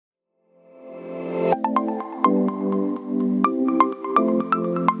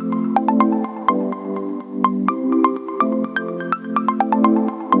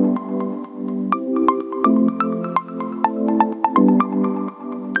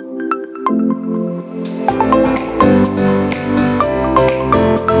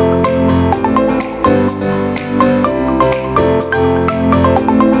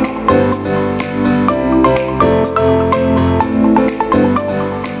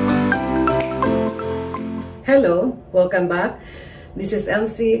Welcome back. This is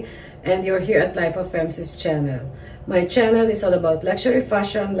MC and you're here at Life of MC's channel. My channel is all about luxury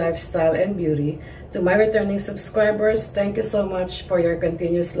fashion, lifestyle, and beauty. To my returning subscribers, thank you so much for your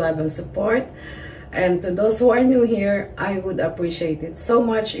continuous love and support. And to those who are new here, I would appreciate it so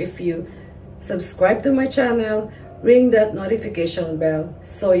much if you subscribe to my channel, ring that notification bell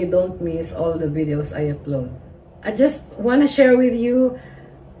so you don't miss all the videos I upload. I just want to share with you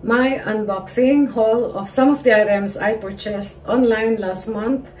my unboxing haul of some of the items I purchased online last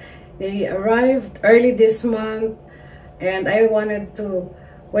month. They arrived early this month and I wanted to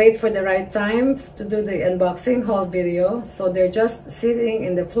wait for the right time to do the unboxing haul video, so they're just sitting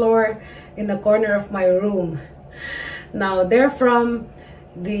in the floor in the corner of my room. Now they're from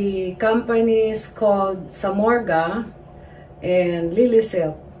the companies called Zamorga and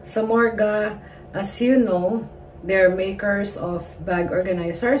Lilysilk. Zamorga, as you know, they're makers of bag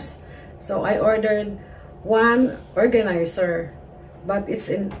organizers. So I ordered one organizer, but it's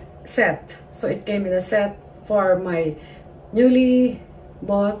in set. So it came in a set for my newly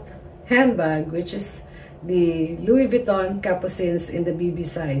bought handbag, which is the Louis Vuitton Capucines in the BB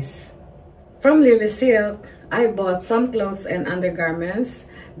size. From Lilysilk, I bought some clothes and undergarments.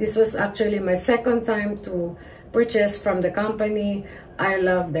 This was actually my second time to purchase from the company. I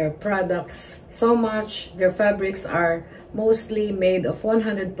love their products so much. Their fabrics are mostly made of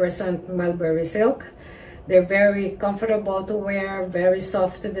 100% mulberry silk. They're very comfortable to wear, very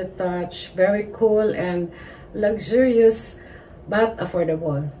soft to the touch, very cool and luxurious, but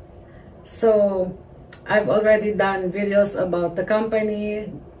affordable. So I've already done videos about the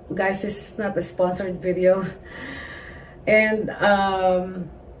company. Guys, this is not a sponsored video. And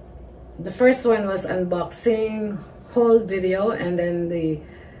the first one was unboxing haul video, and then the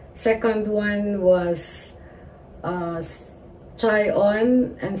second one was try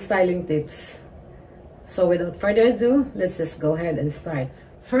on and styling tips. So without further ado, let's just go ahead and start.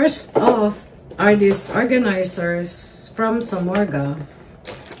 First off are these organizers from Zamorga.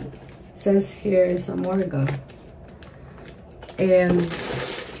 It says here Zamorga, and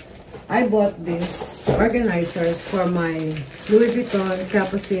I bought these organizers for my Louis Vuitton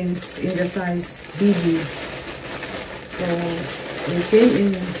Capucines in the size BB. So they came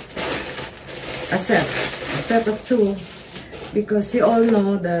in a set of two, because you all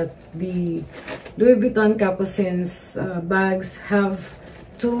know that the Louis Vuitton Capucines bags have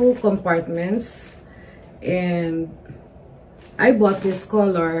two compartments, and I bought this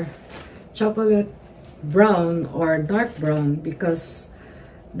color chocolate brown or dark brown because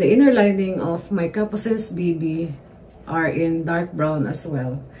the inner lining of my Capucines BB are in dark brown as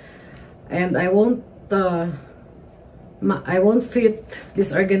well, and I won't fit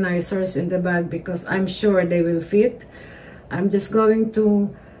these organizers in the bag because I'm sure they will fit. I'm just going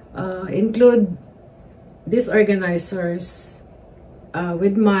to include these organizers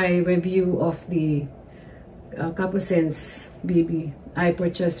with my review of the Capucines BB I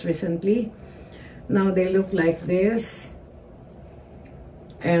purchased recently. Now they look like this,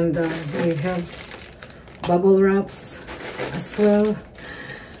 and they have bubble wraps as well.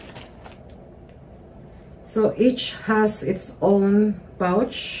 So each has its own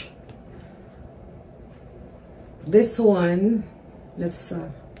pouch. This one, let's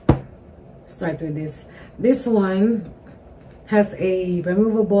start with this. This one has a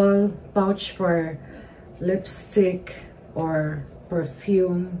removable pouch for lipstick or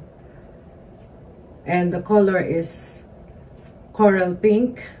perfume, and the color is coral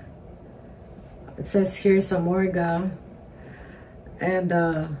pink. It says here Zamorga, and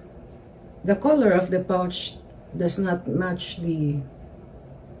the color of the pouch doesn't match the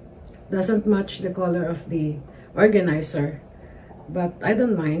color of the organizer, but I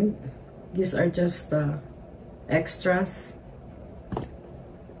don't mind. These are just extras.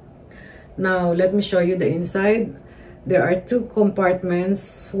 Now let me show you the inside. There are two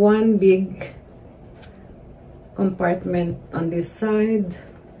compartments, one big compartment on this side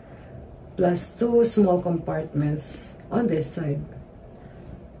plus two small compartments on this side.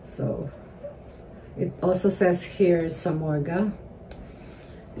 So it also says here Zamorga,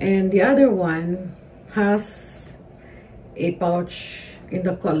 and the other one has a pouch in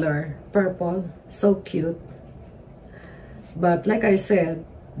the color purple. So cute, but like I said,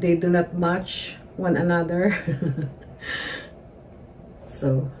 they do not match one another.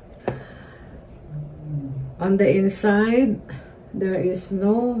 So on the inside there is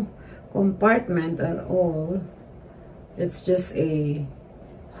no compartment at all. It's just a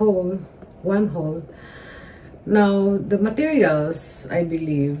hole, one hole. Now the materials, I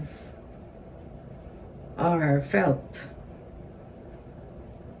believe, are felt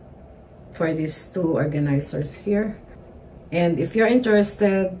for these two organizers here. And if you're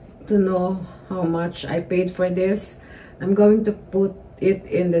interested to know how much I paid for this, I'm going to put it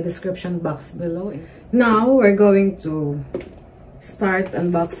in the description box below. Now we're going to start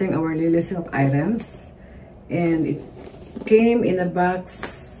unboxing our Lilysilk items, and it came in a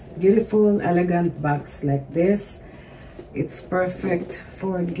box, beautiful elegant box like this. It's perfect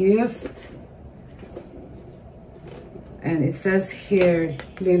for gift, and it says here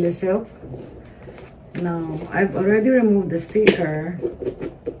Lilysilk. Now I've already removed the sticker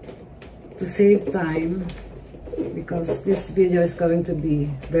to save time, because this video is going to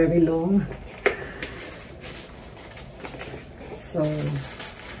be very long. So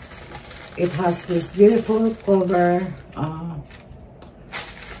it has this beautiful cover,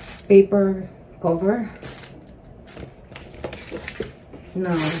 paper cover.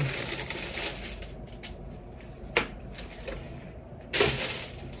 Now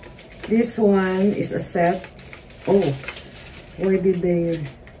this one is a set. Oh, why did they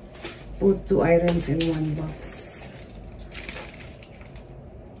put two items in one box?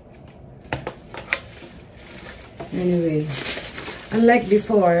 Anyway, unlike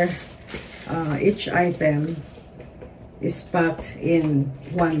before, each item is packed in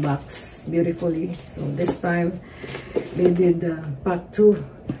one box beautifully. So this time they did pack two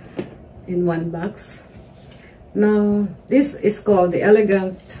in one box. Now this is called the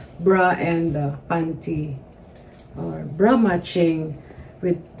elegant bra and panty, or bra matching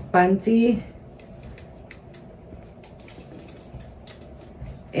with panty,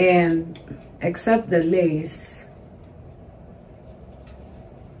 and except the lace,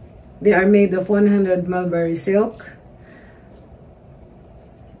 they are made of 100 mulberry silk.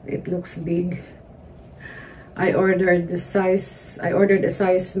 It looks big. I ordered a size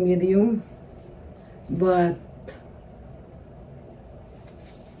medium, but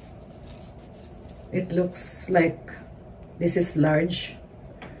it looks like this is large.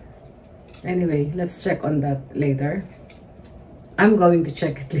 Anyway, let's check on that later. I'm going to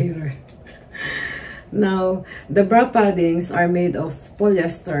check it later. Now, the bra paddings are made of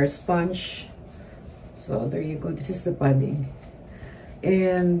polyester sponge. So there you go. This is the padding.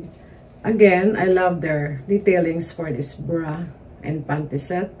 And again, I love their detailings for this bra and panty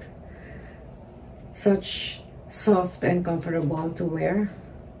set. Such soft and comfortable to wear.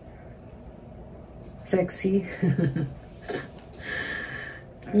 Sexy.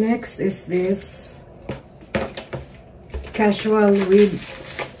 Next is this casual with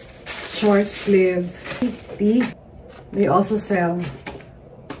short sleeve tee. They also sell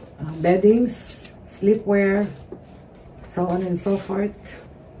beddings, sleepwear, so on and so forth.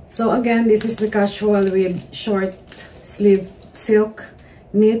 So again, this is the casual with short sleeve silk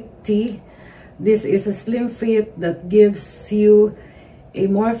knit tee. This is a slim fit that gives you a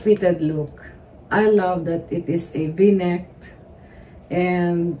more fitted look. I love that it is a v-neck,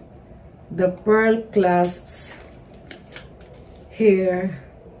 and the pearl clasps here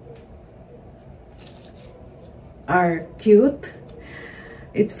are cute.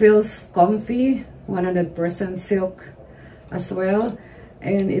 It feels comfy, 100% silk as well,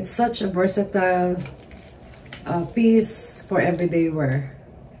 and it's such a versatile piece for everyday wear.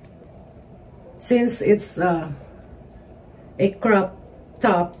 Since it's a crop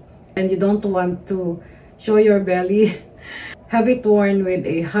top and you don't want to show your belly, have it worn with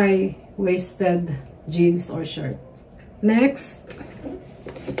a high-waisted jeans or shirt. Next,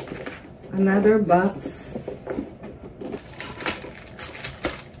 another box.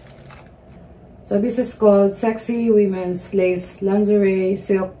 So this is called Sexy Women's Lace Lingerie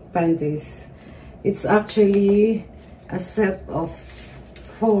Silk Panties. It's actually a set of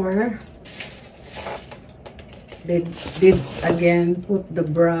 4. They did again put the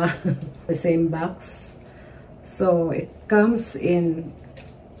bra the same box. So it comes in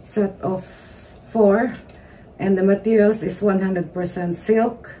set of 4, and the materials is 100%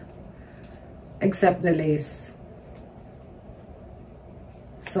 silk except the lace.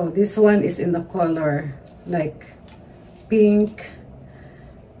 So this one is in the color like pink,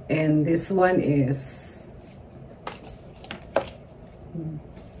 and this one is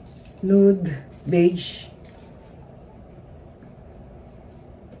nude beige.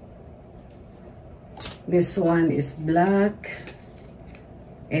 This one is black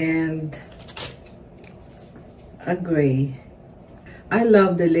and a gray. I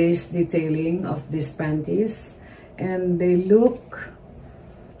love the lace detailing of these panties, and they look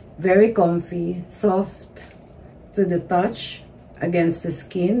very comfy, soft to the touch against the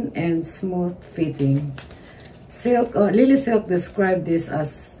skin, and smooth fitting. Lilysilk described this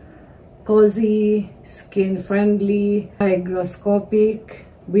as cozy, skin friendly, hygroscopic,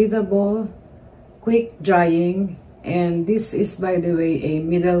 breathable, quick drying, and this is, by the way, a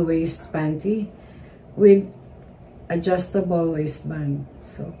middle waist panty with adjustable waistband.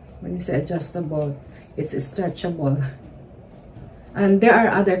 So when you say adjustable, it's stretchable. And there are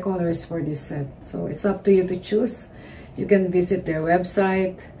other colors for this set, so it's up to you to choose. You can visit their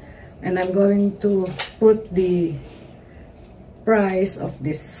website, and I'm going to put the price of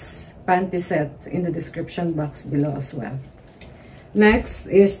this panty set in the description box below as well. Next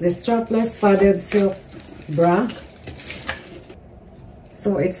is the strapless padded silk bra.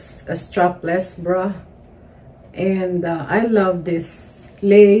 So it's a strapless bra, and I love this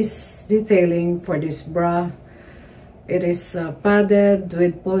lace detailing for this bra. It is padded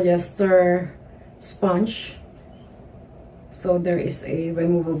with polyester sponge, so there is a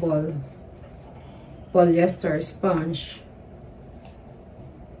removable polyester sponge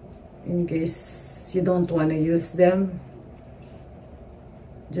in case you don't want to use them.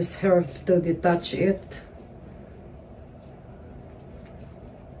 Just have to detach it.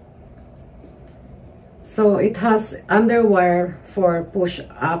 So it has underwire for push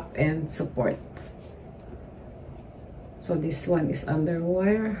up and support. So this one is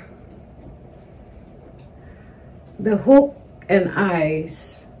underwire. The hook and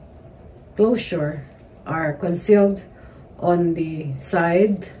eyes closure are concealed on the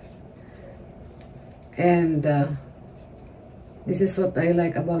side, and this is what I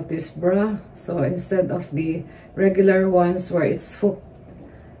like about this bra. So instead of the regular ones where it's hooked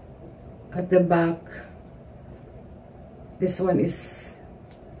at the back, this one is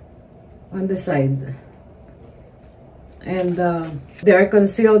on the side, and they are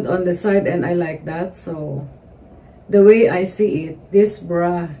concealed on the side, and I like that. So the way I see it, this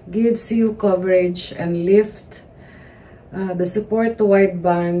bra gives you coverage and lift. The support wide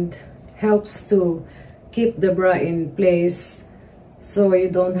band helps to keep the bra in place, so you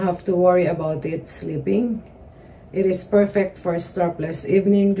don't have to worry about it slipping. It is perfect for strapless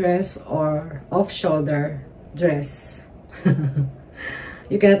evening dress or off-shoulder dress.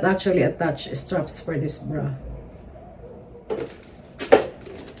 You cannot actually attach straps for this bra.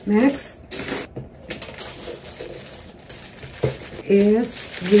 Next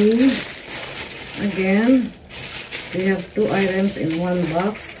is again, we have two items in one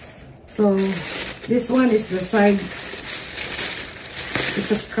box. So this one is the side,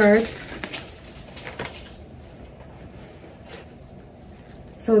 it's a skirt.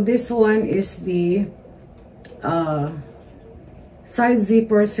 So this one is the side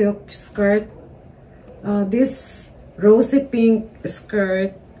zipper silk skirt. This rosy pink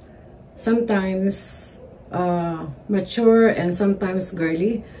skirt, sometimes mature and sometimes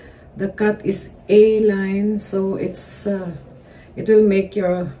girly. The cut is A-line, so it's it will make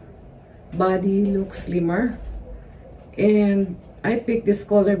your body look slimmer. And I picked this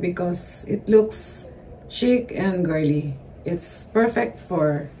color because it looks chic and girly. It's perfect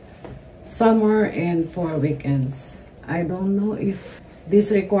for summer and for weekends. I don't know if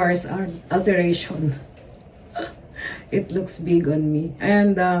this requires alteration. It looks big on me.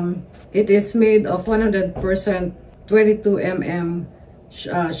 And it is made of 100% 22mm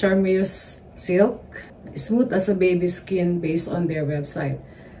charmeuse silk, smooth as a baby skin, based on their website,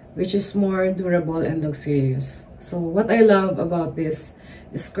 which is more durable and luxurious. So what I love about this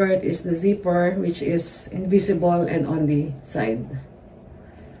skirt is the zipper, which is invisible and on the side.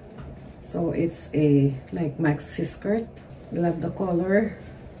 So it's a like maxi skirt. I love the color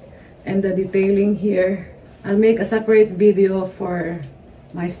and the detailing here. I'll make a separate video for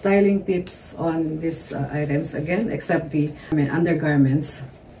my styling tips on these items again, except the undergarments.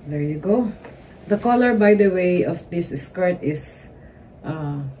 There you go. The color, by the way, of this skirt is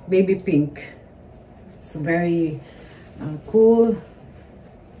baby pink. It's very cool,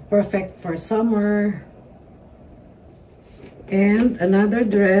 perfect for summer. And another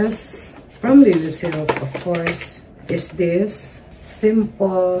dress from Lilysilk, of course, is this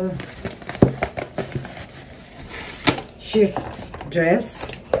simple shift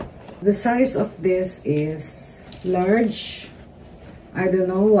dress. The size of this is large. I don't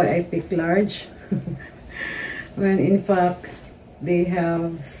know why I picked large when in fact they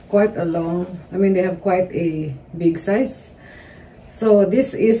have quite a they have quite a big size. So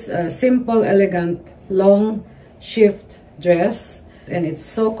this is a simple, elegant, long shift dress, and it's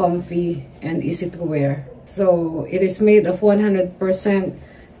so comfy and easy to wear. So it is made of 100%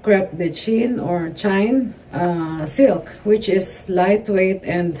 crepe de chine or chine silk, which is lightweight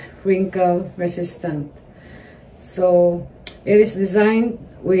and wrinkle resistant. So it is designed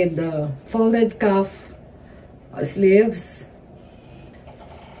with folded cuff sleeves.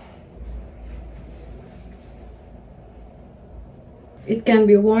 It can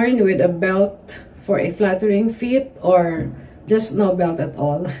be worn with a belt for a flattering fit or just no belt at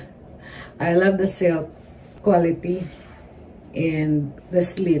all. I love the silk quality and the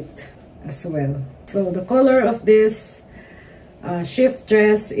slit as well. So the color of this shift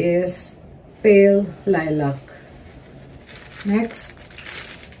dress is pale lilac. Next,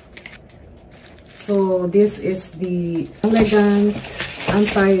 so this is the elegant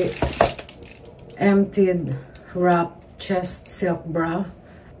anti-emptied wrap chest silk bra.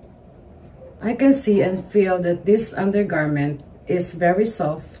 I can see and feel that this undergarment is very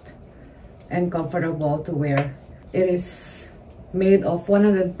soft and comfortable to wear. It is made of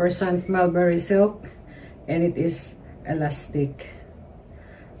 100% mulberry silk and it is elastic.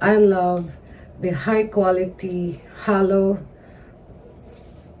 I love the high quality hollow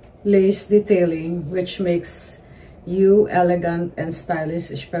lace detailing, which makes you elegant and stylish,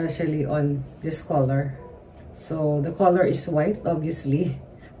 especially on this color. So the color is white, obviously.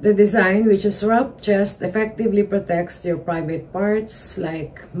 The design, which is wrap chest, effectively protects your private parts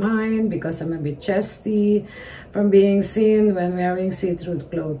like mine, because I'm a bit chesty, from being seen when wearing see-through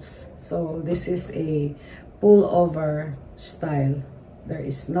clothes. So this is a pullover style. There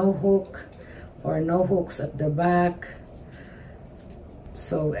is no hook or no hooks at the back.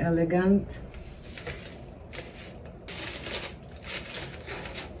 So elegant.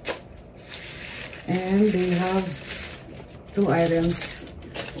 And they have two items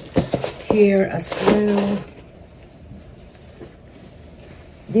here as well.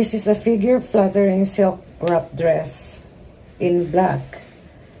 This is a figure flattering silk wrap dress in black,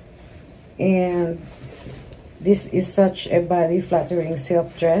 and this is such a body flattering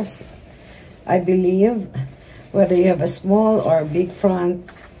silk dress. I believe whether you have a small or big front,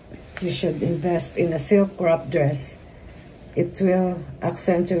 you should invest in a silk wrap dress. It will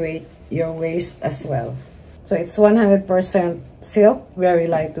accentuate your waist as well. So it's 100% silk, very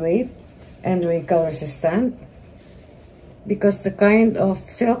lightweight and wrinkle resistant, because the kind of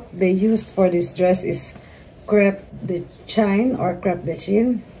silk they used for this dress is crepe de chine or crepe de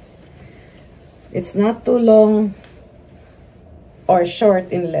chine. It's not too long or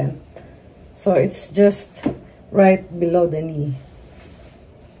short in length, so it's just right below the knee,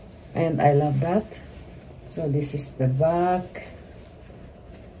 and I love that. So this is the back,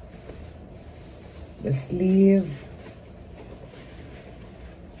 the sleeve.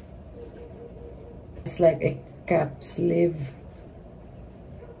 It's like a cap sleeve.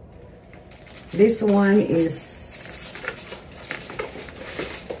 This one is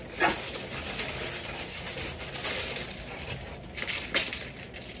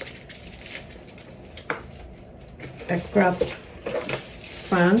a crop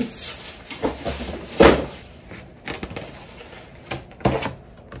pants.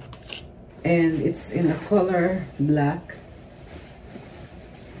 And it's in the color black.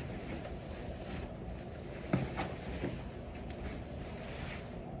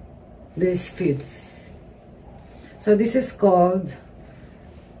 This fits. So this is called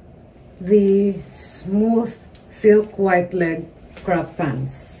the smooth silk white leg crop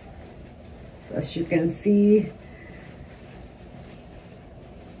pants. So as you can see,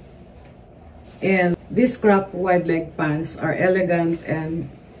 and these crop wide leg pants are elegant and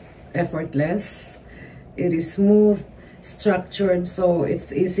effortless. It is smooth, structured, so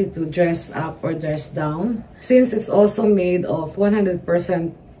it's easy to dress up or dress down. Since it's also made of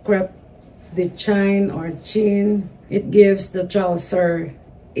 100% crepe de chine or chine, it gives the trouser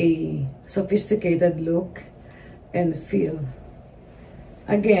a sophisticated look and feel.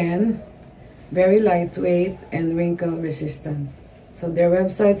 Again, very lightweight and wrinkle resistant. So their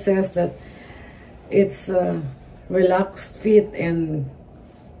website says that it's a relaxed fit, and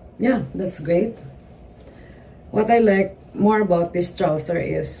yeah, that's great. What I like more about this trouser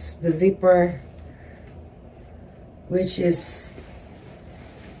is the zipper, which is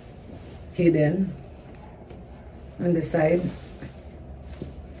hidden on the side.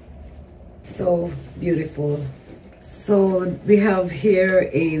 So beautiful. So we have here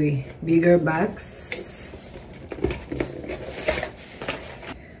a bigger box.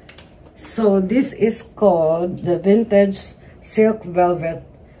 So this is called the vintage silk velvet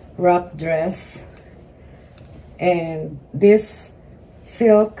wrap dress, and this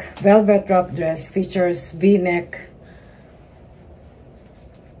silk velvet wrap dress features V-neck,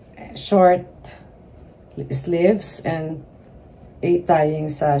 short sleeves, and a tying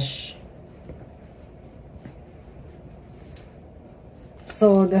sash.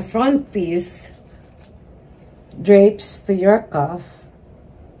 So the front piece drapes to your cuff,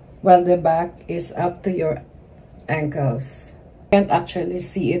 while the back is up to your ankles. You can't actually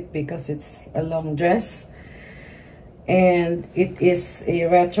see it because it's a long dress, And it is a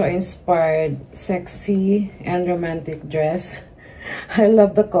retro-inspired, sexy, and romantic dress. I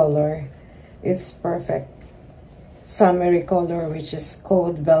love the color. It's perfect. Summery color, which is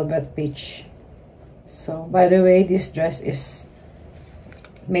called velvet peach. So, by the way, this dress is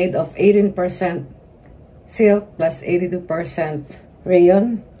made of 18% silk plus 82%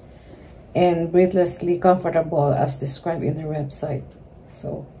 rayon, and breathlessly comfortable as described in the website.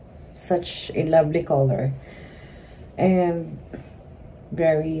 So, such a lovely color and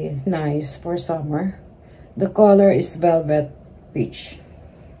very nice for summer. The color is velvet peach.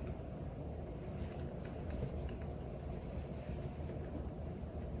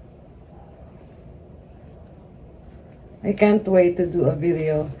 I can't wait to do a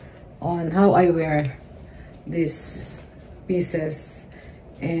video on how I wear these pieces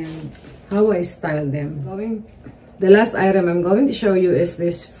and how I style them. The last item I'm going to show you is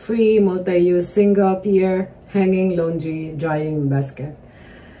this free multi-use single tier hanging laundry drying basket.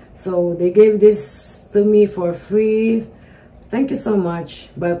 So they gave this to me for free. Thank you so much,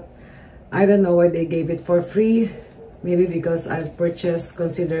 but I don't know why they gave it for free. Maybe because I've purchased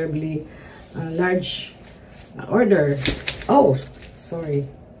considerably large order. Oh, sorry.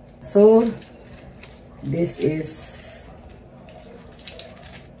 So this is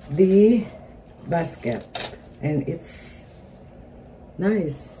the basket and it's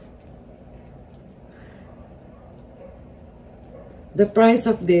nice. The price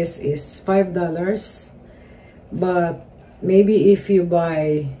of this is $5, but maybe if you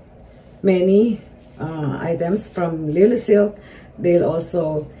buy many items from Lilysilk, they'll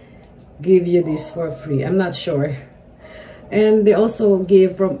also give you this for free. I'm not sure. And they also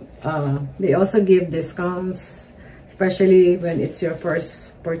give discounts, especially when it's your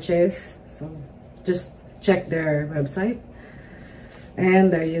first purchase. So just check their website.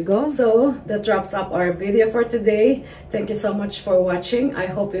 And there you go. So that wraps up our video for today. Thank you so much for watching. I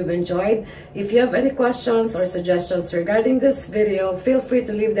hope you've enjoyed. If you have any questions or suggestions regarding this video, feel free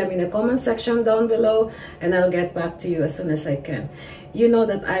to leave them in the comment section down below and I'll get back to you as soon as I can. You know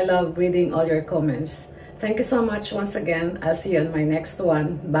that I love reading all your comments. Thank you so much once again. I'll see you on my next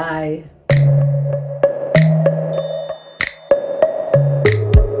one. Bye.